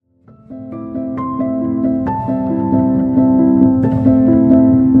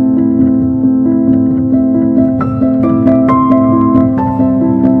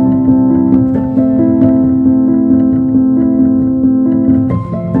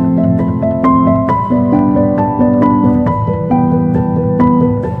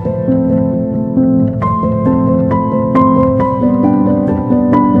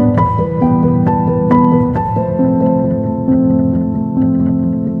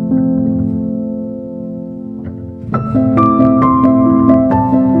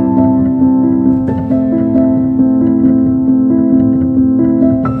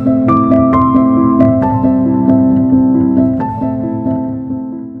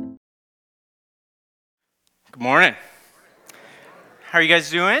Morning. How are you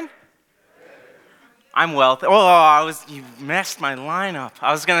guys doing? I'm well. You messed my lineup.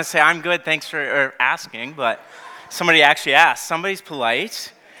 I was going to say I'm good, thanks for asking, but somebody actually asked. Somebody's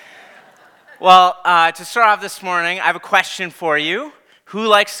polite. Well, to start off this morning, I have a question for you. Who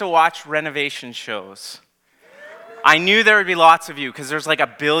likes to watch renovation shows? I knew there would be lots of you because there's like a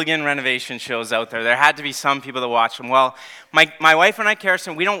billion renovation shows out there. There had to be some people that watch them. Well, my wife and I,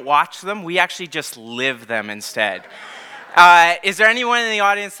 Kirsten, we don't watch them. We actually just live them instead. Is there anyone in the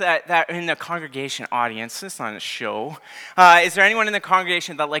audience that in the congregation audience, it's not a show, is there anyone in the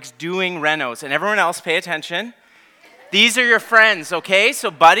congregation that likes doing renos? And everyone else, pay attention. These are your friends, okay?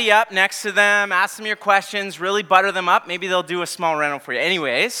 So buddy up next to them, ask them your questions, really butter them up. Maybe they'll do a small reno for you.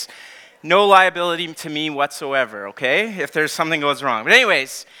 Anyways, no liability to me whatsoever, okay? If there's something goes wrong. But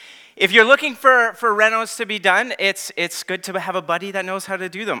anyways, if you're looking for renos to be done, it's good to have a buddy that knows how to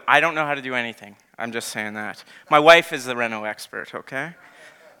do them. I don't know how to do anything. I'm just saying that. My wife is the reno expert, okay?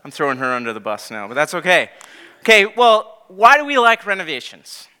 I'm throwing her under the bus now, but that's okay. Okay, well, why do we like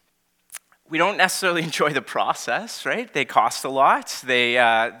renovations? We don't necessarily enjoy the process, right? They cost a lot. They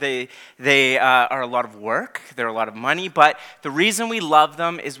are a lot of work. They're a lot of money. But the reason we love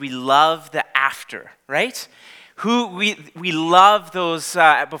them is we love the after, right? We love those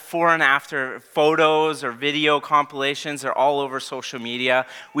before and after photos or video compilations. They're all over social media.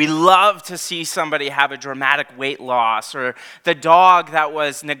 We love to see somebody have a dramatic weight loss, or the dog that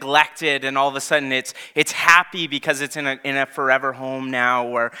was neglected and all of a sudden it's happy because it's in a forever home now.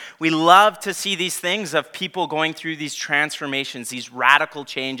 Or we love to see these things of people going through these transformations, these radical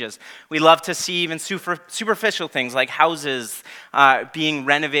changes. We love to see even superficial things like houses being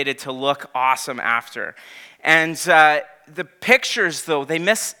renovated to look awesome after. And the pictures, though, they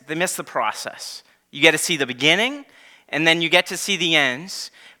miss the process. You get to see the beginning, and then you get to see the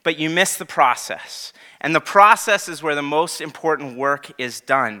ends, but you miss the process. And the process is where the most important work is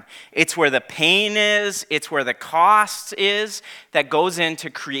done. It's where the pain is, it's where the cost is that goes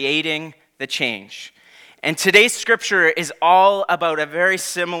into creating the change. And today's scripture is all about a very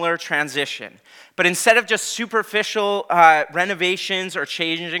similar transition. But instead of just superficial renovations or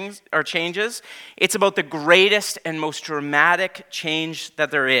changes, it's about the greatest and most dramatic change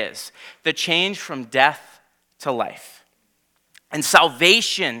that there is, the change from death to life. And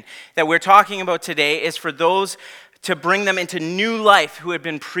salvation that we're talking about today is for those to bring them into new life who had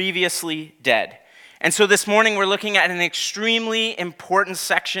been previously dead. And so this morning we're looking at an extremely important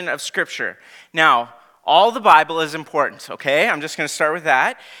section of Scripture. Now, all the Bible is important, okay? I'm just going to start with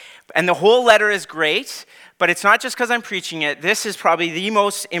that. And the whole letter is great, but it's not just because I'm preaching it. This is probably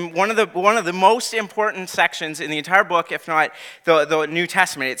one of the most important sections in the entire book, if not the New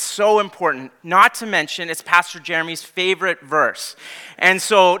Testament. It's so important. Not to mention, it's Pastor Jeremy's favorite verse. And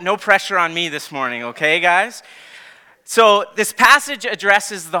so, no pressure on me this morning, okay, guys? So this passage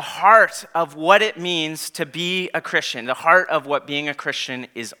addresses the heart of what it means to be a Christian, the heart of what being a Christian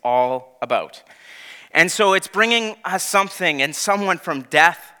is all about. And so it's bringing us something and someone from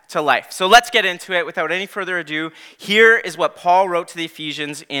death to life. So let's get into it without any further ado. Here is what Paul wrote to the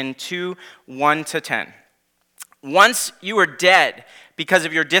Ephesians in 2:1-10. Once you were dead because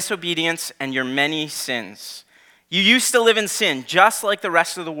of your disobedience and your many sins. You used to live in sin just like the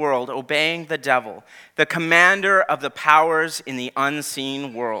rest of the world, obeying the devil, the commander of the powers in the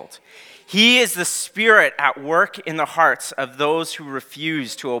unseen world. He is the spirit at work in the hearts of those who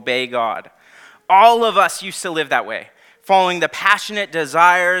refuse to obey God. All of us used to live that way, following the passionate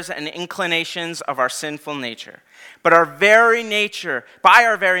desires and inclinations of our sinful nature. But by our very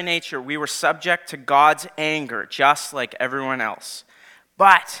nature, we were subject to God's anger, just like everyone else.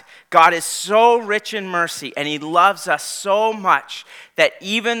 But God is so rich in mercy, and He loves us so much that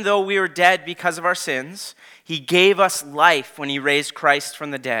even though we were dead because of our sins, He gave us life when He raised Christ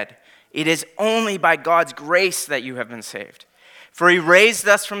from the dead. It is only by God's grace that you have been saved. For He raised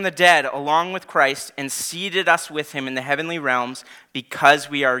us from the dead along with Christ and seated us with Him in the heavenly realms because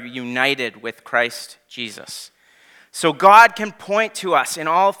we are united with Christ Jesus. So God can point to us in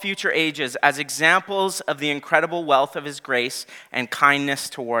all future ages as examples of the incredible wealth of His grace and kindness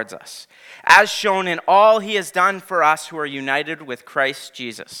towards us, as shown in all He has done for us who are united with Christ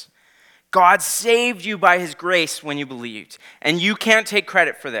Jesus. God saved you by His grace when you believed, and you can't take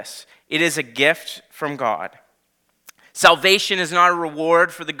credit for this. It is a gift from God. Salvation is not a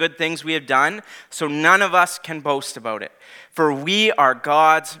reward for the good things we have done, so none of us can boast about it. For we are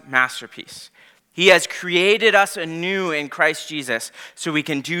God's masterpiece. He has created us anew in Christ Jesus so we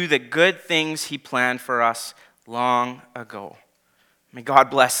can do the good things He planned for us long ago. May God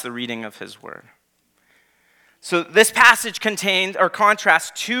bless the reading of His word. So this passage contains or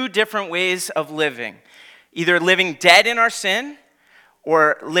contrasts two different ways of living. either living dead in our sin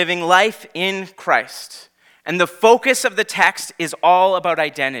or living life in Christ. And the focus of the text is all about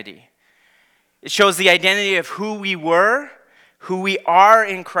identity. It shows the identity of who we were, who we are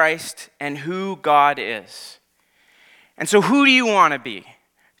in Christ, and who God is. And so who do you want to be?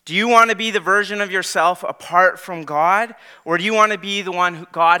 Do you want to be the version of yourself apart from God, or do you want to be the one who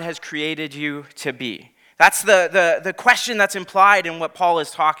God has created you to be? That's the question that's implied in what Paul is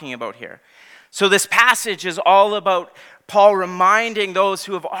talking about here. So this passage is all about Paul reminding those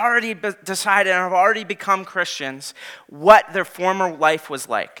who have already decided and have already become Christians what their former life was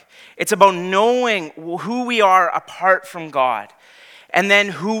like. It's about knowing who we are apart from God, and then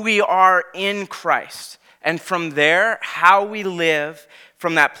who we are in Christ. And from there, how we live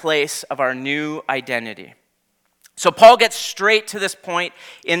from that place of our new identity. So Paul gets straight to this point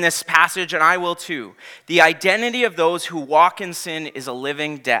in this passage, and I will too. The identity of those who walk in sin is a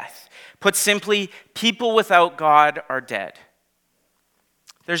living death. Put simply, people without God are dead.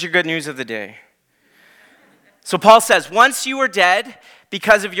 There's your good news of the day. So Paul says, once you were dead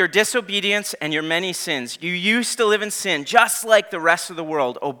because of your disobedience and your many sins, you used to live in sin just like the rest of the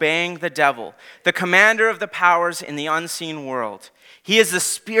world, obeying the devil, the commander of the powers in the unseen world. He is the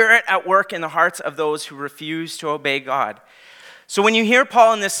spirit at work in the hearts of those who refuse to obey God. So when you hear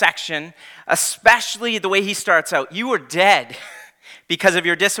Paul in this section, especially the way he starts out, you were dead because of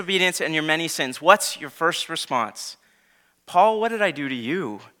your disobedience and your many sins. What's your first response? Paul, what did I do to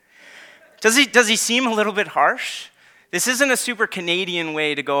you? Does he seem a little bit harsh? This isn't a super Canadian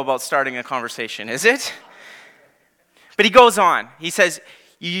way to go about starting a conversation, is it? But he goes on. He says,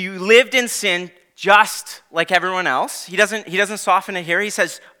 you lived in sin just like everyone else. He doesn't soften it here. He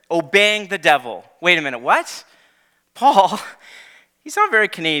says, obeying the devil. Wait a minute, what? Paul, he's not very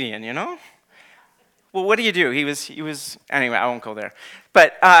Canadian, you know? Well, what do you do? He was, anyway, I won't go there.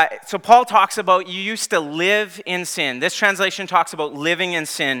 But, so Paul talks about you used to live in sin. This translation talks about living in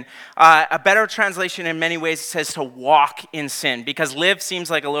sin. A better translation in many ways says to walk in sin, because live seems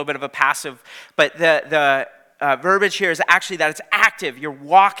like a little bit of a passive, but the verbiage here is actually that it's active. You're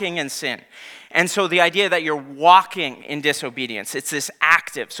walking in sin. And so the idea that you're walking in disobedience, it's this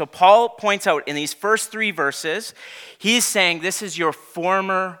active. So Paul points out in these first 3 verses, he's saying this is your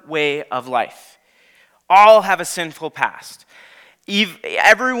former way of life. All have a sinful past.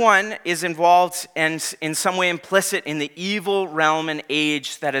 Everyone is involved and in some way implicit in the evil realm and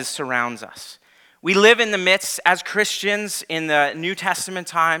age that surrounds us. We live in the midst, as Christians in the New Testament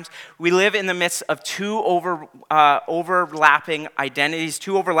times, we live in the midst of 2 overlapping identities,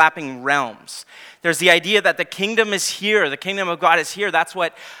 2 overlapping realms. There's the idea that the kingdom is here, the kingdom of God is here. That's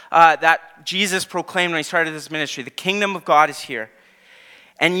what that Jesus proclaimed when he started this ministry. The kingdom of God is here.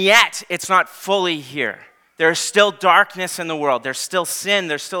 And yet, it's not fully here. There's still darkness in the world. There's still sin.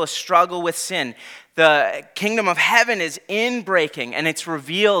 There's still a struggle with sin. The kingdom of heaven is inbreaking, and it's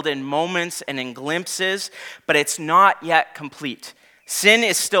revealed in moments and in glimpses, but it's not yet complete. Sin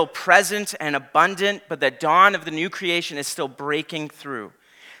is still present and abundant, but the dawn of the new creation is still breaking through.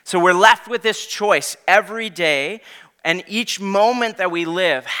 So we're left with this choice every day. And each moment that we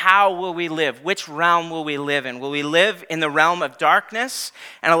live, how will we live? Which realm will we live in? Will we live in the realm of darkness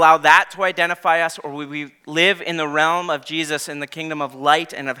and allow that to identify us? Or will we live in the realm of Jesus, in the kingdom of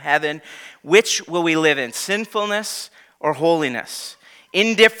light and of heaven? Which will we live in? Sinfulness or holiness?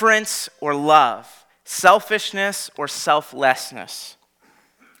 Indifference or love? Selfishness or selflessness?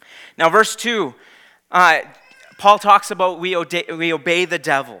 Now, verse 2, Paul talks about we obey the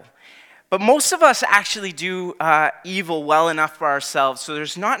devil. But most of us actually do evil well enough for ourselves, so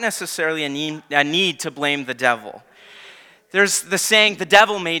there's not necessarily a need to blame the devil. There's the saying, the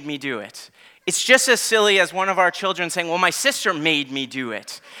devil made me do it. It's just as silly as one of our children saying, well, my sister made me do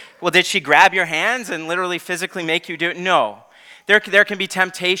it. Well, did she grab your hands and literally physically make you do it? No. There can be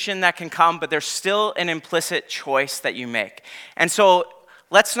temptation that can come, but there's still an implicit choice that you make. And so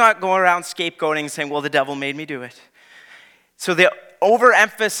let's not go around scapegoating and saying, well, the devil made me do it. So the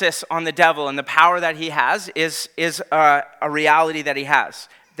overemphasis on the devil and the power that he has is a reality that he has.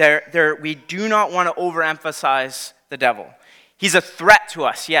 We do not want to overemphasize the devil. He's a threat to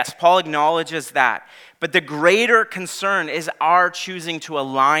us, yes, Paul acknowledges that. But the greater concern is our choosing to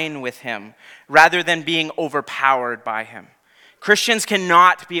align with him rather than being overpowered by him. Christians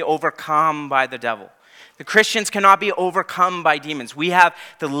cannot be overcome by the devil. The Christians cannot be overcome by demons. We have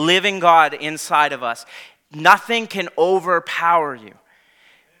the living God inside of us. Nothing can overpower you,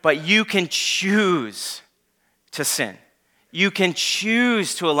 but you can choose to sin. You can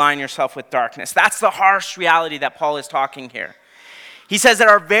choose to align yourself with darkness. That's the harsh reality that Paul is talking here. He says that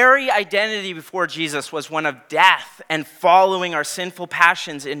our very identity before Jesus was one of death and following our sinful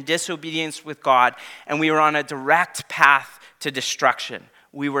passions in disobedience with God, and we were on a direct path to destruction.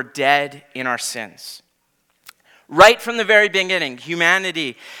 We were dead in our sins. Right from the very beginning,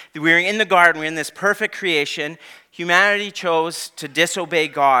 humanity, we were in the garden, we were in this perfect creation. Humanity chose to disobey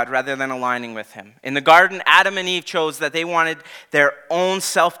God rather than aligning with him. In the garden, Adam and Eve chose that they wanted their own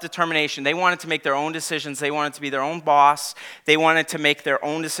self-determination. They wanted to make their own decisions. They wanted to be their own boss. They wanted to make their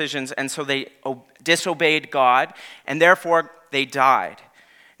own decisions, and so they disobeyed God, and therefore they died.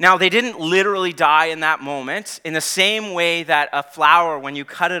 Now, they didn't literally die in that moment. In the same way that a flower, when you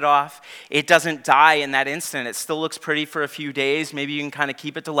cut it off, it doesn't die in that instant. It still looks pretty for a few days. Maybe you can kind of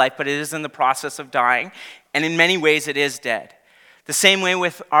keep it to life, but it is in the process of dying. And in many ways, it is dead. The same way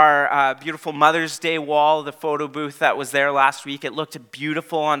with our beautiful Mother's Day wall, the photo booth that was there last week. It looked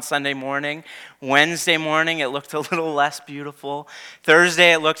beautiful on Sunday morning. Wednesday morning, it looked a little less beautiful.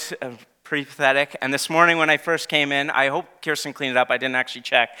 Thursday, it looked pretty pathetic. And this morning when I first came in, I hope Kirsten cleaned it up. I didn't actually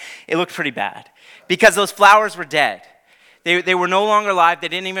check. It looked pretty bad because those flowers were dead. They were no longer alive. They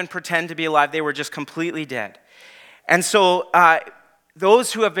didn't even pretend to be alive. They were just completely dead. And so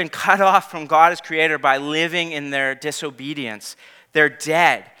those who have been cut off from God as creator by living in their disobedience, they're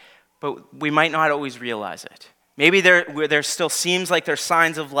dead, but we might not always realize it. Maybe there still seems like there's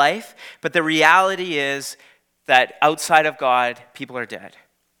signs of life, but the reality is that outside of God, people are dead.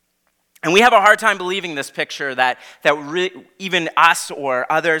 And we have a hard time believing this picture that even us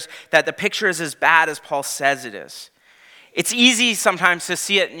or others, that the picture is as bad as Paul says it is. It's easy sometimes to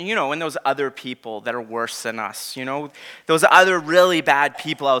see it, in those other people that are worse than us, those other really bad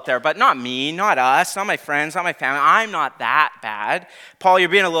people out there, but not me, not us, not my friends, not my family. I'm not that bad. Paul, you're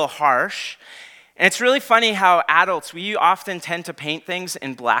being a little harsh. And it's really funny how adults, we often tend to paint things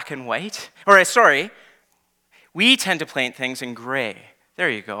in black and white. We tend to paint things in gray. There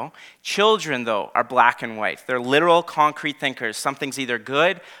you go. Children, though, are black and white. They're literal concrete thinkers. Something's either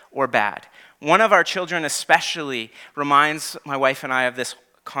good or bad. One of our children especially reminds my wife and I of this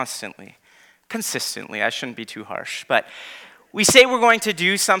consistently. I shouldn't be too harsh, but we say we're going to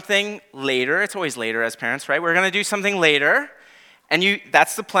do something later. It's always later as parents, right? We're going to do something later, and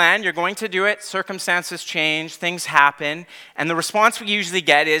that's the plan. You're going to do it. Circumstances change. Things happen. And the response we usually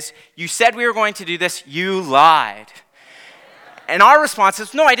get is, you said we were going to do this. You lied. And our response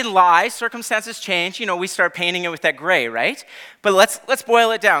is, no, I didn't lie. Circumstances change. We start painting it with that gray, right? But let's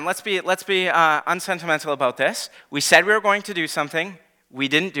boil it down. Let's be unsentimental about this. We said we were going to do something. We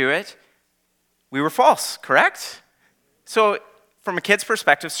didn't do it. We were false, correct? So from a kid's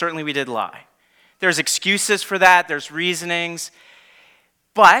perspective, certainly we did lie. There's excuses for that. There's reasonings.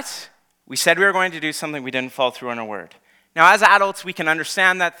 But we said we were going to do something. We didn't follow through on our word. Now, as adults, we can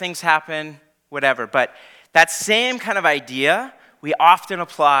understand that things happen, whatever. But that same kind of idea we often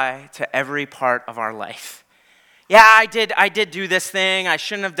apply to every part of our life. Yeah, I did do this thing. I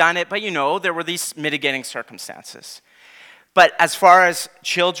shouldn't have done it. But there were these mitigating circumstances. But as far as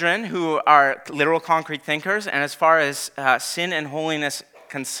children who are literal concrete thinkers, and as far as sin and holiness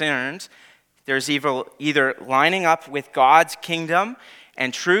concerned, there's either lining up with God's kingdom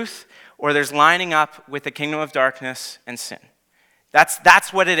and truth, or there's lining up with the kingdom of darkness and sin.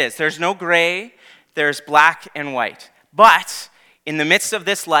 That's what it is. There's no gray. There's black and white. But in the midst of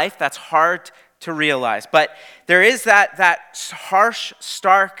this life, that's hard to realize. But there is that harsh,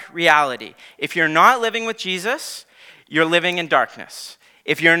 stark reality. If you're not living with Jesus, you're living in darkness.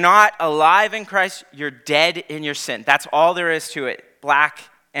 If you're not alive in Christ, you're dead in your sin. That's all there is to it, black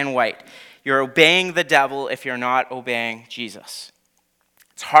and white. You're obeying the devil if you're not obeying Jesus.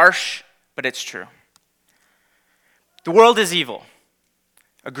 It's harsh, but it's true. The world is evil.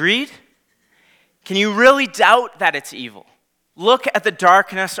 Agreed? Can you really doubt that it's evil? Look at the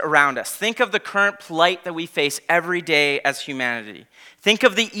darkness around us. Think of the current plight that we face every day as humanity. Think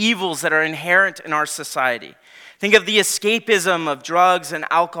of the evils that are inherent in our society. Think of the escapism of drugs and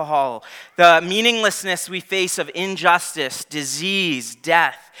alcohol, the meaninglessness we face of injustice, disease,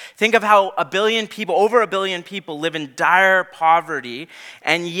 death. Think of how over a billion people live in dire poverty,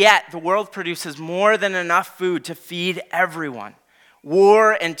 and yet the world produces more than enough food to feed everyone.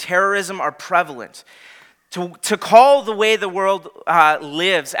 War and terrorism are prevalent. To call the way the world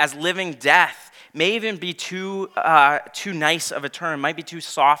lives as living death may even be too nice of a term, might be too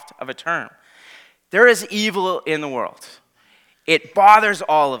soft of a term. There is evil in the world. It bothers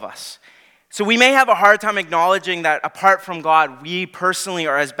all of us. So we may have a hard time acknowledging that apart from God, we personally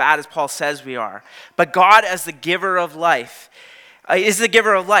are as bad as Paul says we are. But God, as the giver of life, is the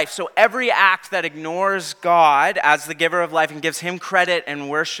giver of life. So every act that ignores God as the giver of life and gives him credit and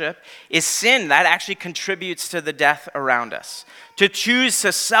worship is sin. That actually contributes to the death around us. To choose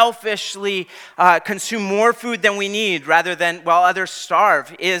to selfishly consume more food than we need rather than while others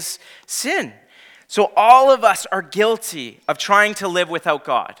starve is sin. So all of us are guilty of trying to live without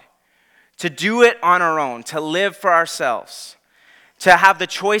God, to do it on our own, to live for ourselves, to have the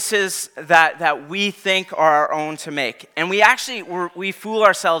choices that we think are our own to make. And we fool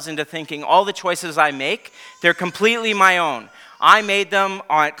ourselves into thinking all the choices I make, they're completely my own. I made them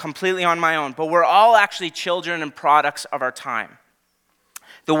completely on my own. But we're all actually children and products of our time.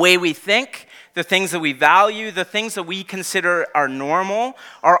 The way we think, the things that we value, the things that we consider are normal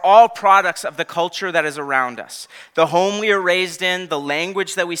are all products of the culture that is around us. The home we are raised in, the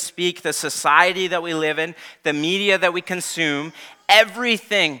language that we speak, the society that we live in, the media that we consume,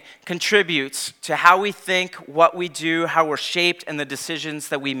 everything contributes to how we think, what we do, how we're shaped, and the decisions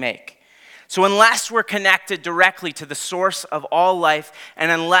that we make. So unless we're connected directly to the source of all life,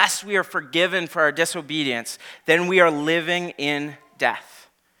 and unless we are forgiven for our disobedience, then we are living in death.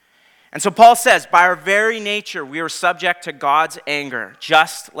 And so Paul says, by our very nature, we are subject to God's anger,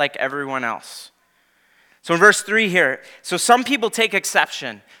 just like everyone else. So in verse 3 here, so some people take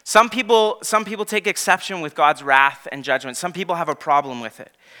exception. Some people take exception with God's wrath and judgment. Some people have a problem with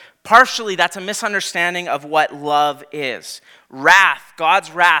it. Partially, that's a misunderstanding of what love is. Wrath,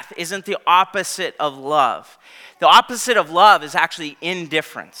 God's wrath, isn't the opposite of love. The opposite of love is actually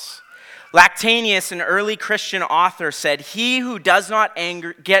indifference. Lactantius, an early Christian author, said, "He who does not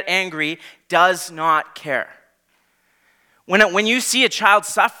get angry does not care." When you see a child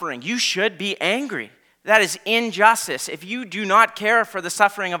suffering, you should be angry. That is injustice. If you do not care for the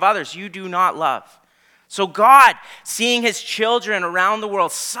suffering of others, you do not love. So God, seeing his children around the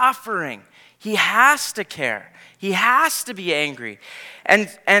world suffering, he has to care. He has to be angry.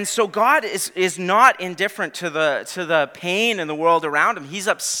 And so God is not indifferent to the pain in the world around him. He's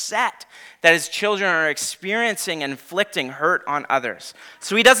upset that his children are experiencing and inflicting hurt on others.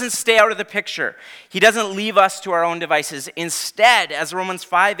 So he doesn't stay out of the picture. He doesn't leave us to our own devices. Instead, as Romans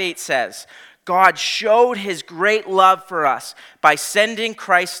 5:8 says, God showed his great love for us by sending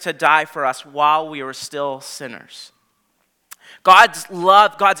Christ to die for us while we were still sinners. God's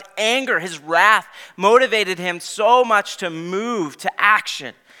love, God's anger, his wrath motivated him so much to move to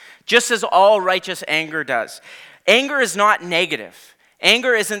action, just as all righteous anger does. Anger is not negative.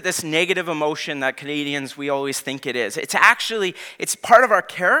 Anger isn't this negative emotion that Canadians, we always think it is. It's part of our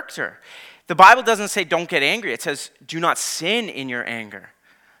character. The Bible doesn't say don't get angry. It says do not sin in your anger.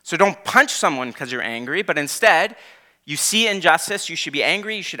 So don't punch someone because you're angry, but instead, you see injustice, you should be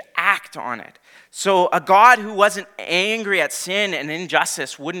angry, you should act on it. So a God who wasn't angry at sin and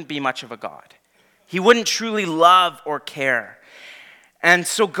injustice wouldn't be much of a God. He wouldn't truly love or care. And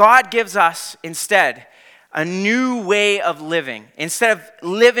so God gives us instead a new way of living. Instead of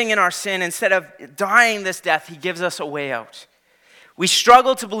living in our sin, instead of dying this death, he gives us a way out. We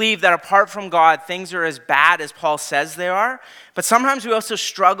struggle to believe that apart from God, things are as bad as Paul says they are, but sometimes we also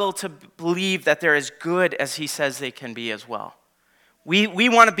struggle to believe that they're as good as he says they can be as well. We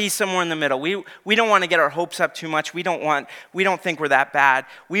want to be somewhere in the middle. We don't want to get our hopes up too much. We don't think we're that bad.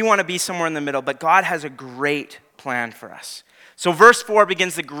 We want to be somewhere in the middle, but God has a great plan for us. So verse 4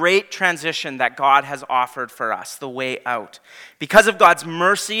 begins the great transition that God has offered for us, the way out. Because of God's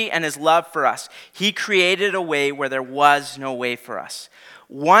mercy and his love for us, he created a way where there was no way for us.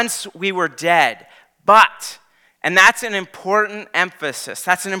 Once we were dead, but, and that's an important emphasis,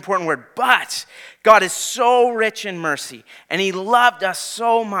 that's an important word, but God is so rich in mercy, and he loved us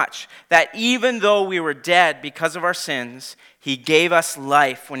so much that even though we were dead because of our sins, he gave us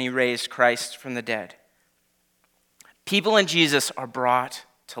life when he raised Christ from the dead. People in Jesus are brought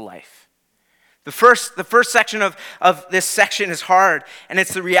to life. The first section of this section is hard, and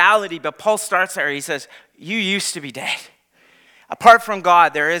it's the reality, but Paul starts there. He says, you used to be dead. Apart from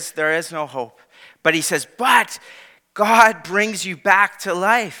God, there is no hope. But he says, but God brings you back to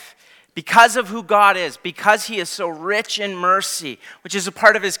life. Because of who God is, because he is so rich in mercy, which is a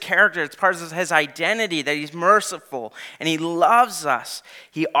part of his character, it's part of his identity, that he's merciful, and he loves us,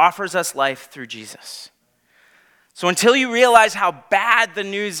 he offers us life through Jesus. So until you realize how bad the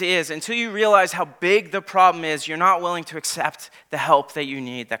news is, until you realize how big the problem is, you're not willing to accept the help that you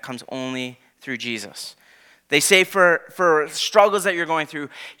need that comes only through Jesus. They say for struggles that you're going through,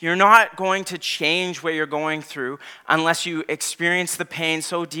 you're not going to change what you're going through unless you experience the pain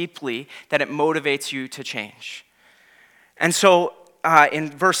so deeply that it motivates you to change. And so in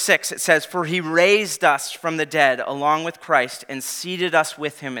verse 6, it says, "For he raised us from the dead along with Christ and seated us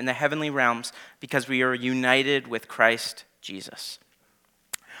with him in the heavenly realms because we are united with Christ Jesus."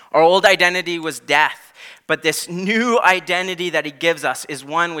 Our old identity was death, but this new identity that he gives us is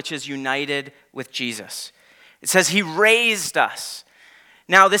one which is united with Jesus. It says he raised us.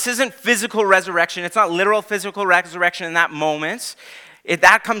 Now, this isn't physical resurrection. It's not literal physical resurrection in that moment.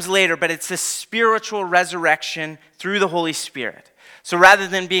 That comes later, but it's a spiritual resurrection through the Holy Spirit. So rather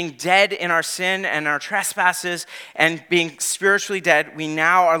than being dead in our sin and our trespasses and being spiritually dead,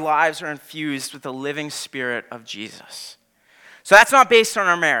 our lives are infused with the living Spirit of Jesus. So that's not based on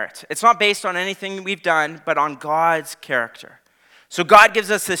our merit. It's not based on anything we've done, but on God's character. So God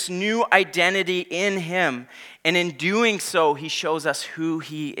gives us this new identity in him, and in doing so, he shows us who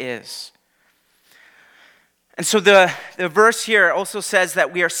he is. And so the verse here also says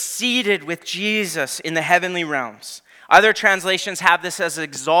that we are seated with Jesus in the heavenly realms. Other translations have this as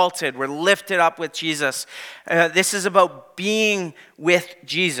exalted. We're lifted up with Jesus. This is about being with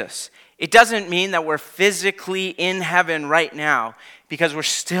Jesus. It doesn't mean that we're physically in heaven right now, because we're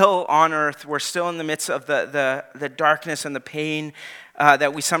still on earth. We're still in the midst of the darkness and the pain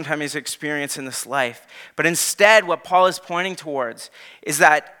that we sometimes experience in this life. But instead, what Paul is pointing towards is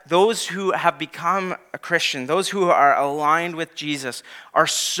that those who have become a Christian, those who are aligned with Jesus, are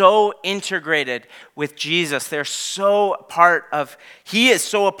so integrated with Jesus. He is so a part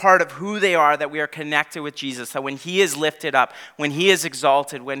of who they are, that we are connected with Jesus, that when he is lifted up, when he is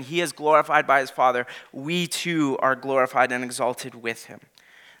exalted, when he is glorified by his Father, we too are glorified and exalted with him.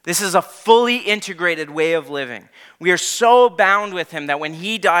 This is a fully integrated way of living. We are so bound with him that when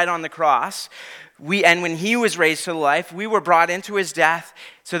he died on the cross, and when he was raised to life, we were brought into his death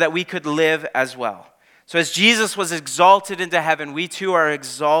so that we could live as well. So as Jesus was exalted into heaven, we too are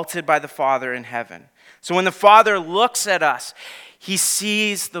exalted by the Father in heaven. So when the Father looks at us, he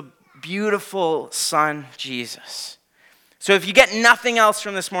sees the beautiful Son, Jesus. So if you get nothing else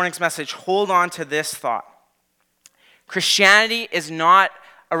from this morning's message, hold on to this thought. Christianity is not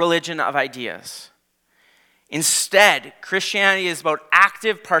a religion of ideas. Instead, Christianity is about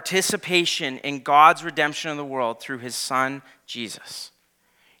active participation in God's redemption of the world through his Son, Jesus.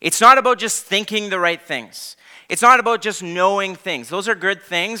 It's not about just thinking the right things. It's not about just knowing things. Those are good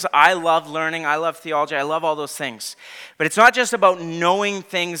things. I love learning. I love theology. I love all those things. But it's not just about knowing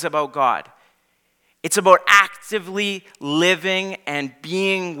things about God. It's about actively living and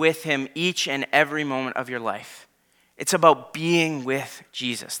being with him each and every moment of your life. It's about being with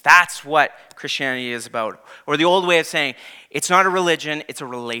Jesus. That's what Christianity is about. Or the old way of saying, it's not a religion, it's a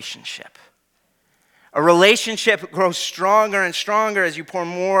relationship. A relationship grows stronger and stronger as you pour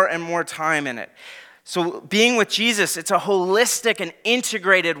more and more time in it. So being with Jesus, it's a holistic and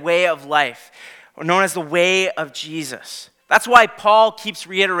integrated way of life, known as the way of Jesus. That's why Paul keeps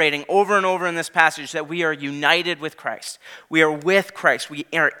reiterating over and over in this passage that we are united with Christ. We are with Christ. We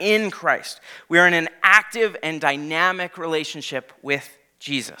are in Christ. We are in an active and dynamic relationship with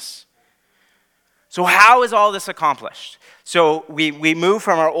Jesus. So how is all this accomplished? So we move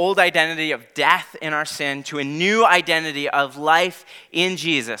from our old identity of death in our sin to a new identity of life in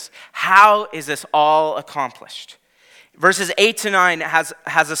Jesus. How is this all accomplished? Verses 8 to 9 has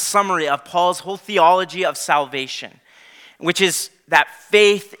a summary of Paul's whole theology of salvation, which is that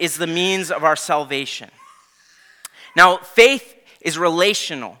faith is the means of our salvation. Now, faith is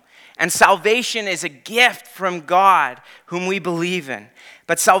relational, and salvation is a gift from God whom we believe in.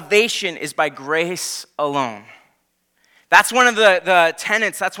 But salvation is by grace alone. That's one of the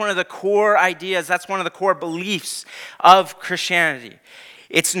tenets, that's one of the core ideas, that's one of the core beliefs of Christianity.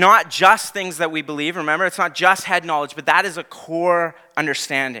 It's not just things that we believe, remember, it's not just head knowledge, but that is a core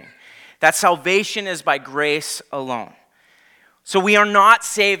understanding. That salvation is by grace alone. So we are not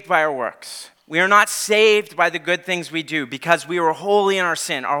saved by our works. We are not saved by the good things we do because we were wholly in our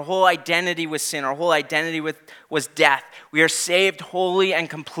sin. Our whole identity was sin. Our whole identity was death. We are saved wholly and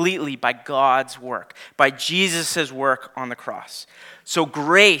completely by God's work, by Jesus' work on the cross. So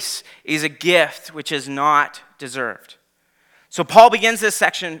grace is a gift which is not deserved. So Paul begins this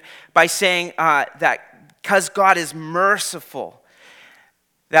section by saying that because God is merciful,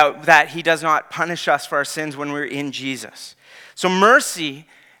 that he does not punish us for our sins when we're in Jesus. So mercy,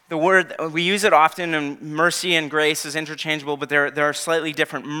 the word, we use it often, and mercy and grace is interchangeable, but they're slightly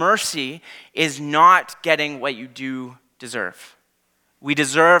different. Mercy is not getting what you do deserve. We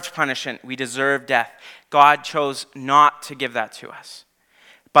deserved punishment. We deserved death. God chose not to give that to us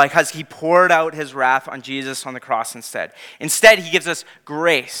because he poured out his wrath on Jesus on the cross instead. Instead, he gives us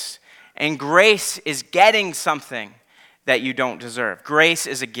grace, and grace is getting something that you don't deserve. Grace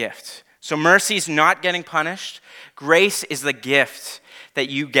is a gift. So mercy is not getting punished. Grace is the gift that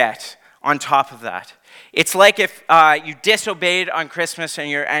you get on top of that. It's like if you disobeyed on Christmas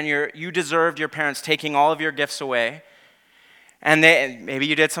and you deserved your parents taking all of your gifts away, and maybe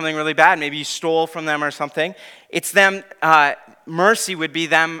you did something really bad. Maybe you stole from them or something. It's them, mercy would be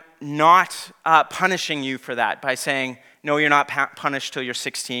them not punishing you for that by saying, no, you're not punished till you're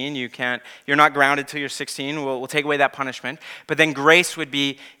 16. You're not grounded till you're 16. We'll take away that punishment. But then grace would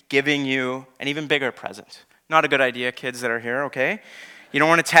be giving you an even bigger present. Not a good idea, kids that are here, okay? You don't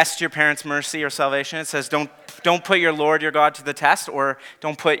want to test your parents' mercy or salvation. It says don't put your Lord, your God, to the test, or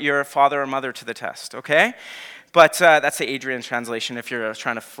don't put your father or mother to the test, okay? But that's the Adrian translation if you're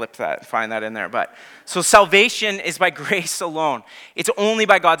trying to flip that and find that in there. But so salvation is by grace alone. It's only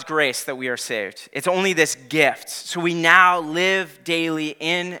by God's grace that we are saved. It's only this gift. So we now live daily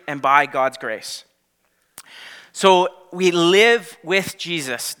in and by God's grace. So we live with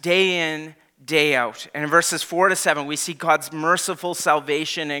Jesus day in, day out. And in verses 4-7, we see God's merciful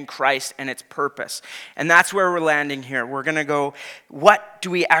salvation in Christ and its purpose. And that's where we're landing here. We're going to go, what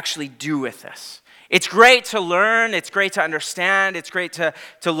do we actually do with this? It's great to learn, it's great to understand, it's great to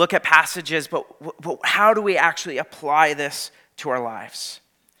look at passages, but how do we actually apply this to our lives?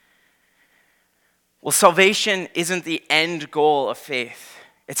 Well, salvation isn't the end goal of faith.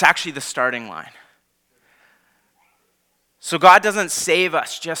 It's actually the starting line. So God doesn't save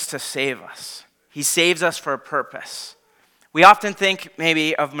us just to save us. He saves us for a purpose. We often think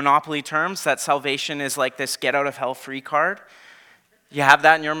maybe of Monopoly terms that salvation is like this get out of hell free card. You have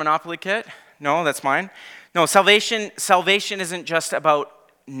that in your Monopoly kit? No, that's mine. No, salvation isn't just about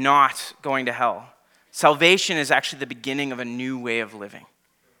not going to hell. Salvation is actually the beginning of a new way of living.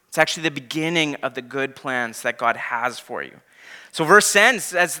 It's actually the beginning of the good plans that God has for you. So verse 10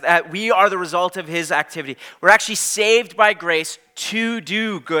 says that we are the result of his activity. We're actually saved by grace to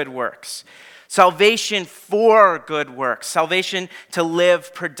do good works. Salvation for good works. Salvation to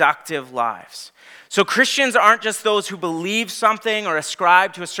live productive lives. So Christians aren't just those who believe something or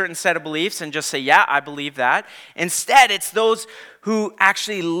ascribe to a certain set of beliefs and just say, yeah, I believe that. Instead, it's those who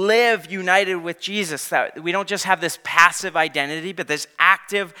actually live united with Jesus. That we don't just have this passive identity, but this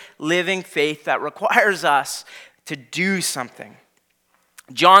active living faith that requires us to do something.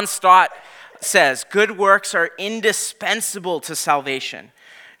 John Stott says, good works are indispensable to salvation,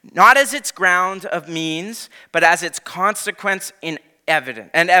 not as its ground of means, but as its consequence in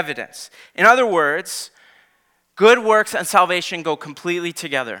evidence. In other words, good works and salvation go completely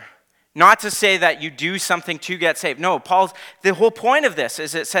together. Not to say that you do something to get saved. No, the whole point of this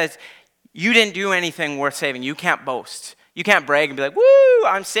is it says you didn't do anything worth saving. You can't boast. You can't brag and be like, woo,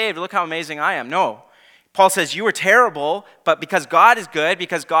 I'm saved. Look how amazing I am. No. Paul says you were terrible, but because God is good,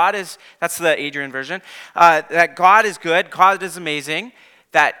 that's the Adrian version, that God is good, God is amazing,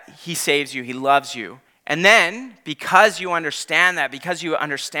 that he saves you, he loves you. And then, because you understand that, because you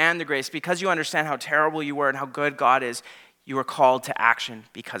understand the grace, because you understand how terrible you were and how good God is, you are called to action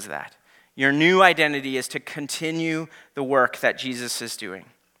because of that. Your new identity is to continue the work that Jesus is doing.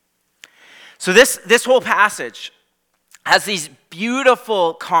 So this whole passage has these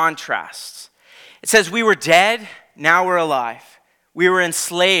beautiful contrasts. It says we were dead, now we're alive. We were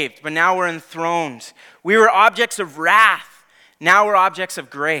enslaved, but now we're enthroned. We were objects of wrath, now we're objects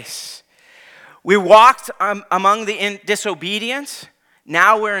of grace. We walked among the disobedient.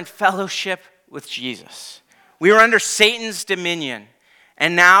 Now we're in fellowship with Jesus. We were under Satan's dominion,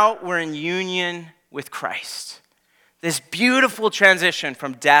 and now we're in union with Christ. This beautiful transition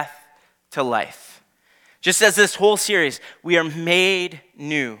from death to life. Just as this whole series, we are made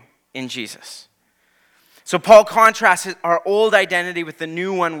new in Jesus. So Paul contrasts our old identity with the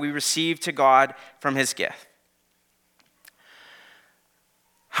new one we received to God from his gift.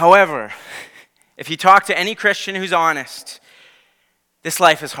 However, if you talk to any Christian who's honest, this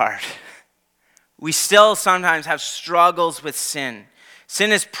life is hard. We still sometimes have struggles with sin.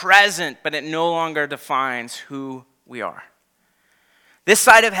 Sin is present, but it no longer defines who we are. This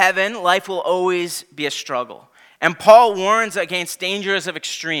side of heaven, life will always be a struggle. And Paul warns against dangers of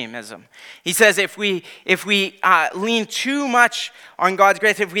extremism. He says if we lean too much on God's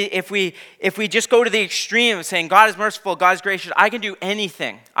grace, if we just go to the extreme of saying God is merciful, God is gracious, I can do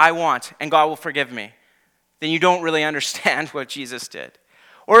anything I want and God will forgive me, then you don't really understand what Jesus did.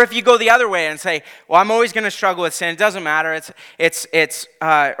 Or if you go the other way and say, well, I'm always going to struggle with sin. It doesn't matter. You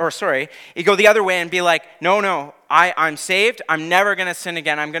go the other way and be like, no, I'm saved. I'm never going to sin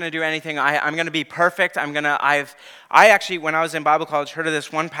again. I'm going to do anything. I'm going to be perfect. I actually, when I was in Bible college, heard of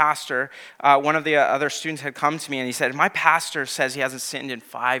this one pastor. One of the other students had come to me and he said, my pastor says he hasn't sinned in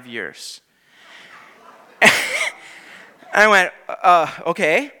 5 years. I went,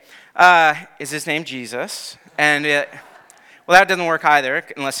 okay. Is his name Jesus? And well, that doesn't work either,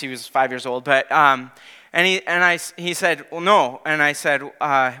 unless he was 5 years old. But he said, well, no. And I said,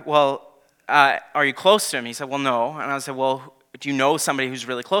 are you close to him? He said, well, no. And I said, well, do you know somebody who's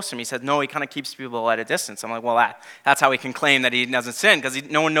really close to me? He said, no, he kind of keeps people at a distance. I'm like, well, that's how he can claim that he doesn't sin, because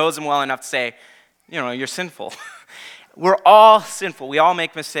no one knows him well enough to say, you're sinful. We're all sinful. We all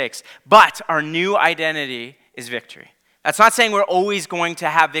make mistakes. But our new identity is victory. That's not saying we're always going to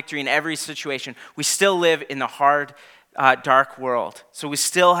have victory in every situation. We still live in the hard, dark world. So we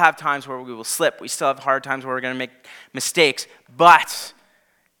still have times where we will slip. We still have hard times where we're going to make mistakes. But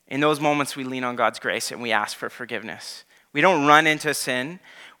in those moments, we lean on God's grace and we ask for forgiveness. We don't run into sin.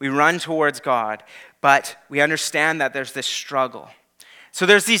 We run towards God. But we understand that there's this struggle. So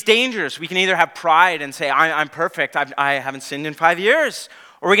there's these dangers. We can either have pride and say, I'm perfect. I haven't sinned in 5 years.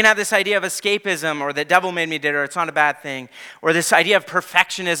 Or we can have this idea of escapism, or the devil made me do it, or it's not a bad thing. Or this idea of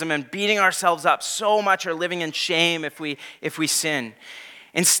perfectionism and beating ourselves up so much or living in shame if we sin.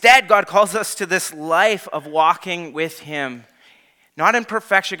 Instead, God calls us to this life of walking with him. Not in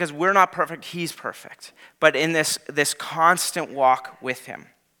perfection, because we're not perfect, he's perfect. But in this constant walk with him.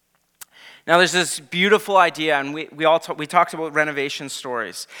 Now, there's this beautiful idea, and we talked about renovation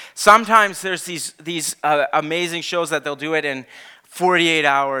stories. Sometimes there's these amazing shows that they'll do it in 48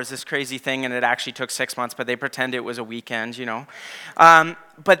 hours, this crazy thing, and it actually took 6 months, but they pretend it was a weekend,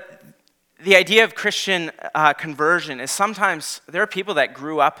 But the idea of Christian conversion is sometimes there are people that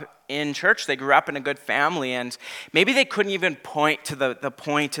grew up in church, they grew up in a good family, and maybe they couldn't even point to the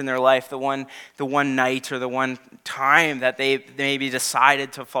point in their life, the one night or the one time that they maybe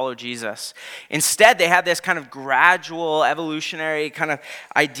decided to follow Jesus. Instead, they had this kind of gradual, evolutionary kind of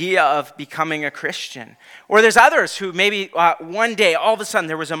idea of becoming a Christian. Or there's others who maybe one day, all of a sudden,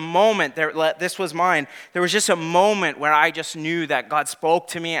 there was a moment, this was mine, there was just a moment where I just knew that God spoke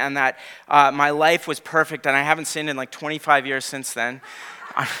to me and that my life was perfect, and I haven't sinned in like 25 years since then.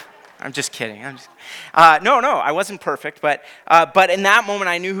 I'm just kidding. No, I wasn't perfect, but in that moment,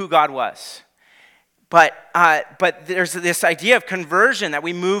 I knew who God was. But there's this idea of conversion that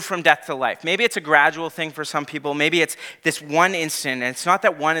we move from death to life. Maybe it's a gradual thing for some people. Maybe it's this one instant, and it's not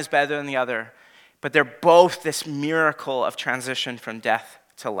that one is better than the other, but they're both this miracle of transition from death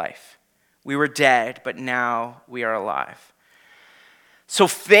to life. We were dead, but now we are alive. So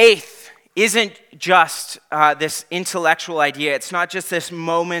faith isn't just this intellectual idea. It's not just this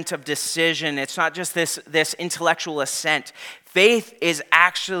moment of decision. It's not just this intellectual assent. Faith is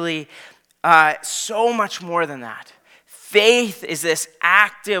actually so much more than that. Faith is this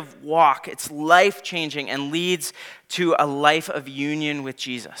active walk. It's life-changing and leads to a life of union with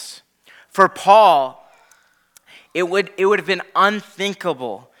Jesus. For Paul, it would have been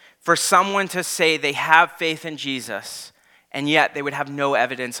unthinkable for someone to say they have faith in Jesus, and yet they would have no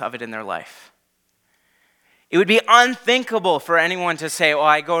evidence of it in their life. It would be unthinkable for anyone to say,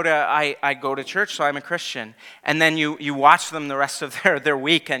 I go to church, so I'm a Christian. And then you watch them the rest of their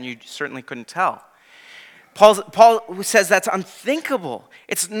week, and you certainly couldn't tell. Paul says that's unthinkable.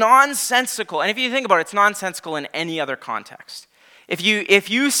 It's nonsensical. And if you think about it, it's nonsensical in any other context. If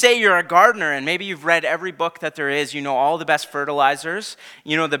you say you're a gardener and maybe you've read every book that there is, you know all the best fertilizers,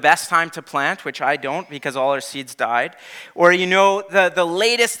 you know the best time to plant, which I don't because all our seeds died, or you know the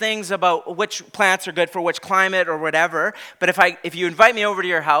latest things about which plants are good for which climate or whatever, but if you invite me over to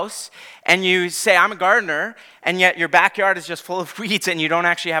your house and you say I'm a gardener and yet your backyard is just full of weeds and you don't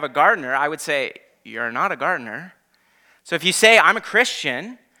actually have a gardener, I would say you're not a gardener. So if you say I'm a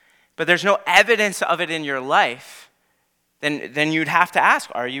Christian, but there's no evidence of it in your life, then you'd have to ask,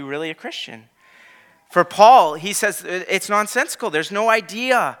 are you really a Christian? For Paul, he says it's nonsensical. There's no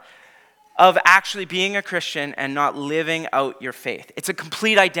idea of actually being a Christian and not living out your faith. It's a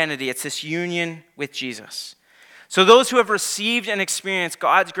complete identity. It's this union with Jesus. So those who have received and experienced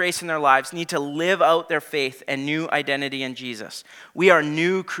God's grace in their lives need to live out their faith and new identity in Jesus. We are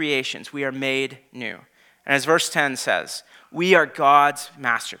new creations. We are made new. And as verse 10 says, we are God's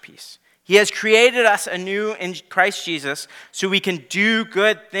masterpiece. He has created us anew in Christ Jesus so we can do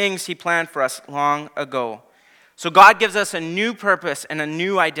good things he planned for us long ago. So God gives us a new purpose and a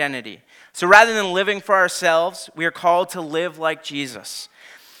new identity. So rather than living for ourselves, we are called to live like Jesus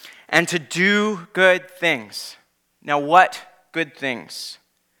and to do good things. Now, what good things?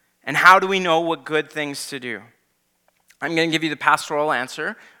 And how do we know what good things to do? I'm going to give you the pastoral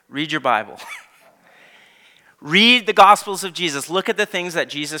answer. Read your Bible. Read the Gospels of Jesus. Look at the things that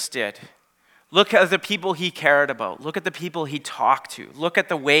Jesus did. Look at the people he cared about. Look at the people he talked to. Look at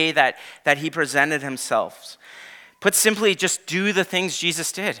the way that he presented himself. Put simply, just do the things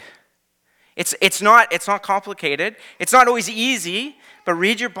Jesus did. It's not complicated. It's not always easy, but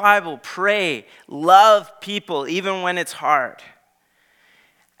read your Bible, pray, love people even when it's hard.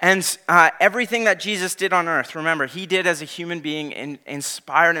 And everything that Jesus did on earth, remember, he did as a human being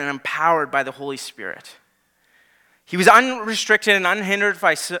inspired and empowered by the Holy Spirit. He was unrestricted and unhindered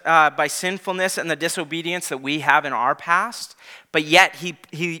by sinfulness and the disobedience that we have in our past, but yet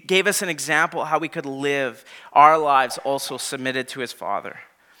he gave us an example how we could live our lives also submitted to his Father.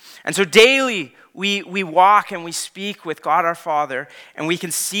 And so daily, we walk and we speak with God our Father, and we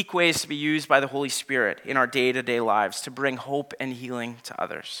can seek ways to be used by the Holy Spirit in our day-to-day lives to bring hope and healing to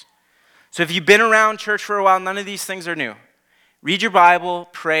others. So if you've been around church for a while, none of these things are new. Read your Bible,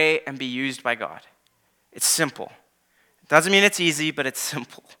 pray, and be used by God. It's simple. Doesn't mean it's easy, but it's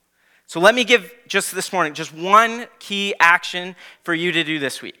simple. So let me give just this morning, just one key action for you to do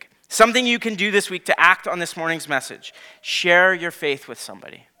this week. Something you can do this week to act on this morning's message. Share your faith with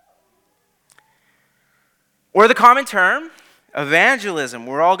somebody. Or the common term, evangelism.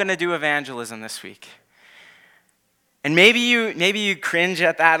 We're all going to do evangelism this week. And maybe you cringe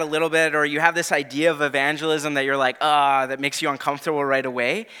at that a little bit, or you have this idea of evangelism that you're like, that makes you uncomfortable right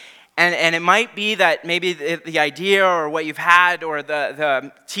away. And it might be that maybe the idea or what you've had or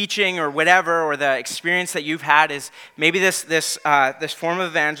the teaching or whatever or the experience that you've had is maybe this form of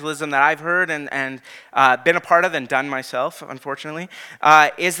evangelism that I've heard and been a part of and done myself, unfortunately,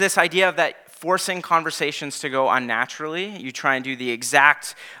 is this idea of that forcing conversations to go unnaturally. You try and do the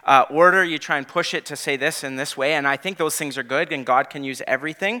exact order. You try and push it to say this in this way. And I think those things are good and God can use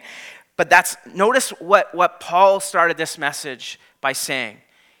everything. But notice what Paul started this message by saying.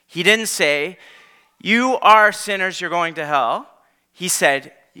 He didn't say, you are sinners, you're going to hell. He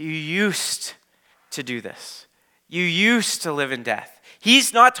said, you used to do this. You used to live in death.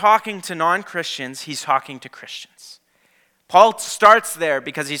 He's not talking to non-Christians, he's talking to Christians. Paul starts there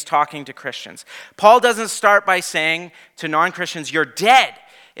because he's talking to Christians. Paul doesn't start by saying to non-Christians, you're dead.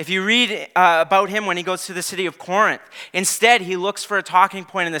 If you read about him when he goes to the city of Corinth, instead he looks for a talking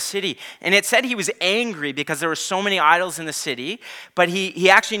point in the city. And it said he was angry because there were so many idols in the city, but he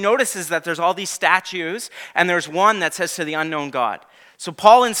actually notices that there's all these statues, and there's one that says to the unknown God. So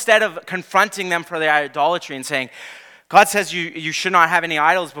Paul, instead of confronting them for their idolatry and saying, God says you should not have any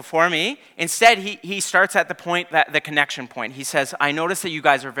idols before me, instead he starts at the connection point. He says, I notice that you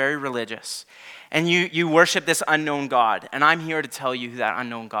guys are very religious. And you worship this unknown God. And I'm here to tell you who that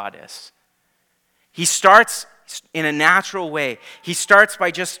unknown God is. He starts in a natural way. He starts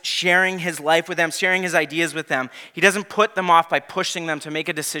by just sharing his life with them, sharing his ideas with them. He doesn't put them off by pushing them to make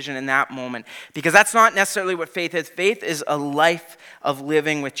a decision in that moment. Because that's not necessarily what faith is. Faith is a life of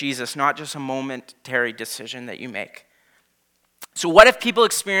living with Jesus, not just a momentary decision that you make. So what if people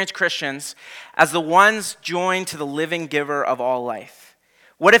experience Christians as the ones joined to the living giver of all life?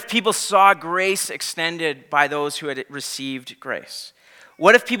 What if people saw grace extended by those who had received grace?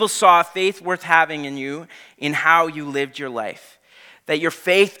 What if people saw faith worth having in you in how you lived your life? That your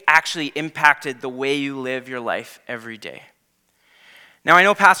faith actually impacted the way you live your life every day. Now, I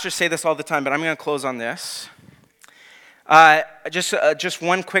know pastors say this all the time, but I'm going to close on this. Just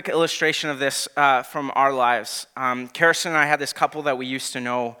one quick illustration of this from our lives. Kirsten and I had this couple that we used to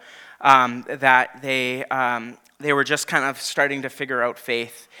know that they were just kind of starting to figure out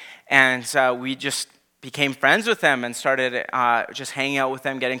faith. And we just became friends with them and started just hanging out with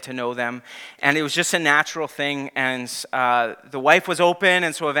them, getting to know them. And it was just a natural thing. And the wife was open,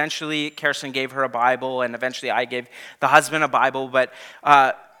 and so eventually Kirsten gave her a Bible, and eventually I gave the husband a Bible. But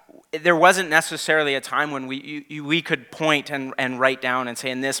there wasn't necessarily a time when we could point and write down and say,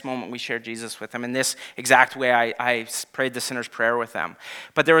 in this moment we shared Jesus with them. In this exact way I prayed the sinner's prayer with them.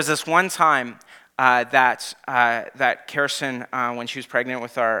 But there was this one time that Kirsten, when she was pregnant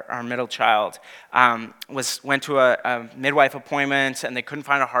with our middle child, went to a midwife appointment, and they couldn't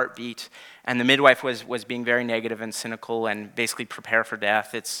find a heartbeat, and the midwife was being very negative and cynical and basically prepare for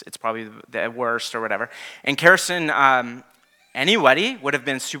death. It's probably the worst or whatever. And Kirsten, anybody would have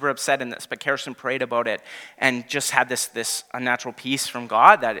been super upset in this, but Kirsten prayed about it and just had this unnatural peace from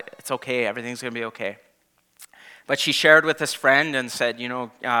God that it's okay, everything's going to be okay. But she shared with this friend and said,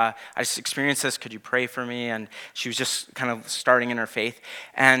 I just experienced this, could you pray for me? And she was just kind of starting in her faith.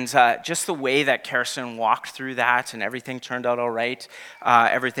 And just the way that Kirsten walked through that and everything turned out all right.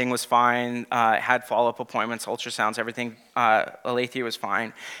 Everything was fine, had follow-up appointments, ultrasounds, everything, Alethea was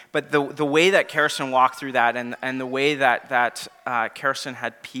fine. But the way that Kirsten walked through that and the way that Kirsten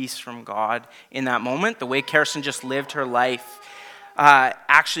had peace from God in that moment, the way Kirsten just lived her life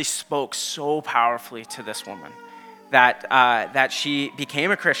actually spoke so powerfully to this woman. That she became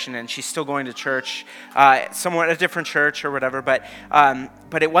a Christian, and she's still going to church, somewhat a different church or whatever, but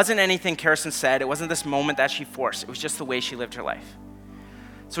it wasn't anything Kirsten said. It wasn't this moment that she forced. It was just the way she lived her life.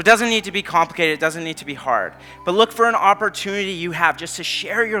 So it doesn't need to be complicated. It doesn't need to be hard. But look for an opportunity you have just to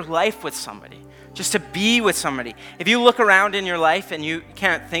share your life with somebody, just to be with somebody. If you look around in your life and you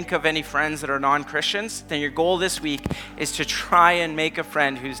can't think of any friends that are non-Christians, then your goal this week is to try and make a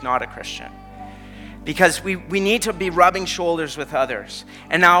friend who's not a Christian. Because we need to be rubbing shoulders with others.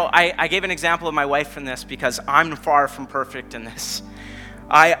 And now I gave an example of my wife in this because I'm far from perfect in this.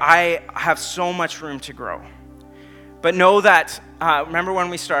 I have so much room to grow. But know that, remember when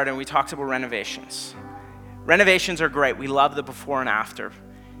we started, we talked about renovations. Renovations are great. We love the before and after.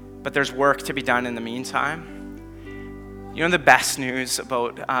 But there's work to be done in the meantime. You know, the best news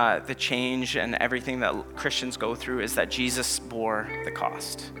about the change and everything that Christians go through is that Jesus bore the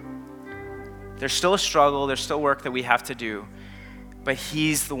cost. There's still a struggle. There's still work that we have to do. But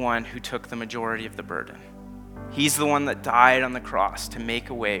he's the one who took the majority of the burden. He's the one that died on the cross to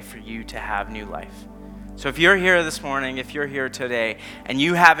make a way for you to have new life. So if you're here this morning, if you're here today, and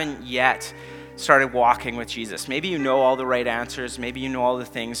you haven't yet started walking with Jesus, maybe you know all the right answers, maybe you know all the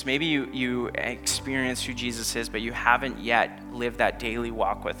things, maybe you experience who Jesus is, but you haven't yet lived that daily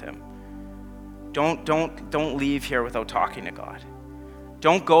walk with him. Don't leave here without talking to God.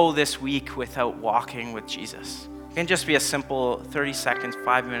 Don't go this week without walking with Jesus. It can just be a simple 30 seconds,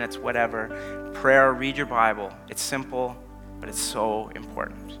 5 minutes, whatever, prayer, read your Bible. It's simple, but it's so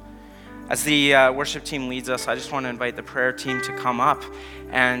important. As the worship team leads us, I just want to invite the prayer team to come up.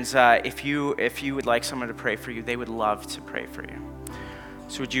 And if you would like someone to pray for you, they would love to pray for you.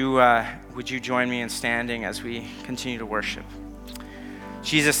 So would you join me in standing as we continue to worship?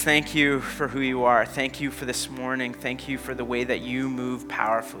 Jesus, thank you for who you are. Thank you for this morning. Thank you for the way that you move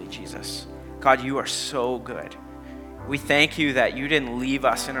powerfully, Jesus. God, you are so good. We thank you that you didn't leave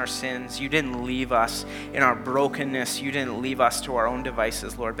us in our sins. You didn't leave us in our brokenness. You didn't leave us to our own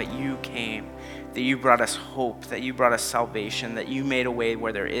devices, Lord, but you came, that you brought us hope, that you brought us salvation, that you made a way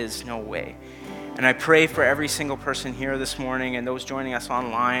where there is no way. And I pray for every single person here this morning and those joining us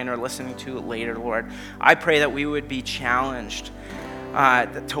online or listening to it later, Lord. I pray that we would be challenged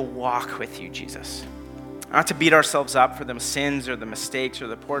to walk with you, Jesus. Not to beat ourselves up for the sins or the mistakes or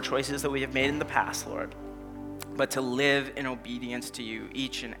the poor choices that we have made in the past, Lord, but to live in obedience to you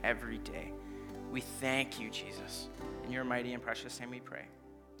each and every day. We thank you, Jesus. In your mighty and precious name we pray.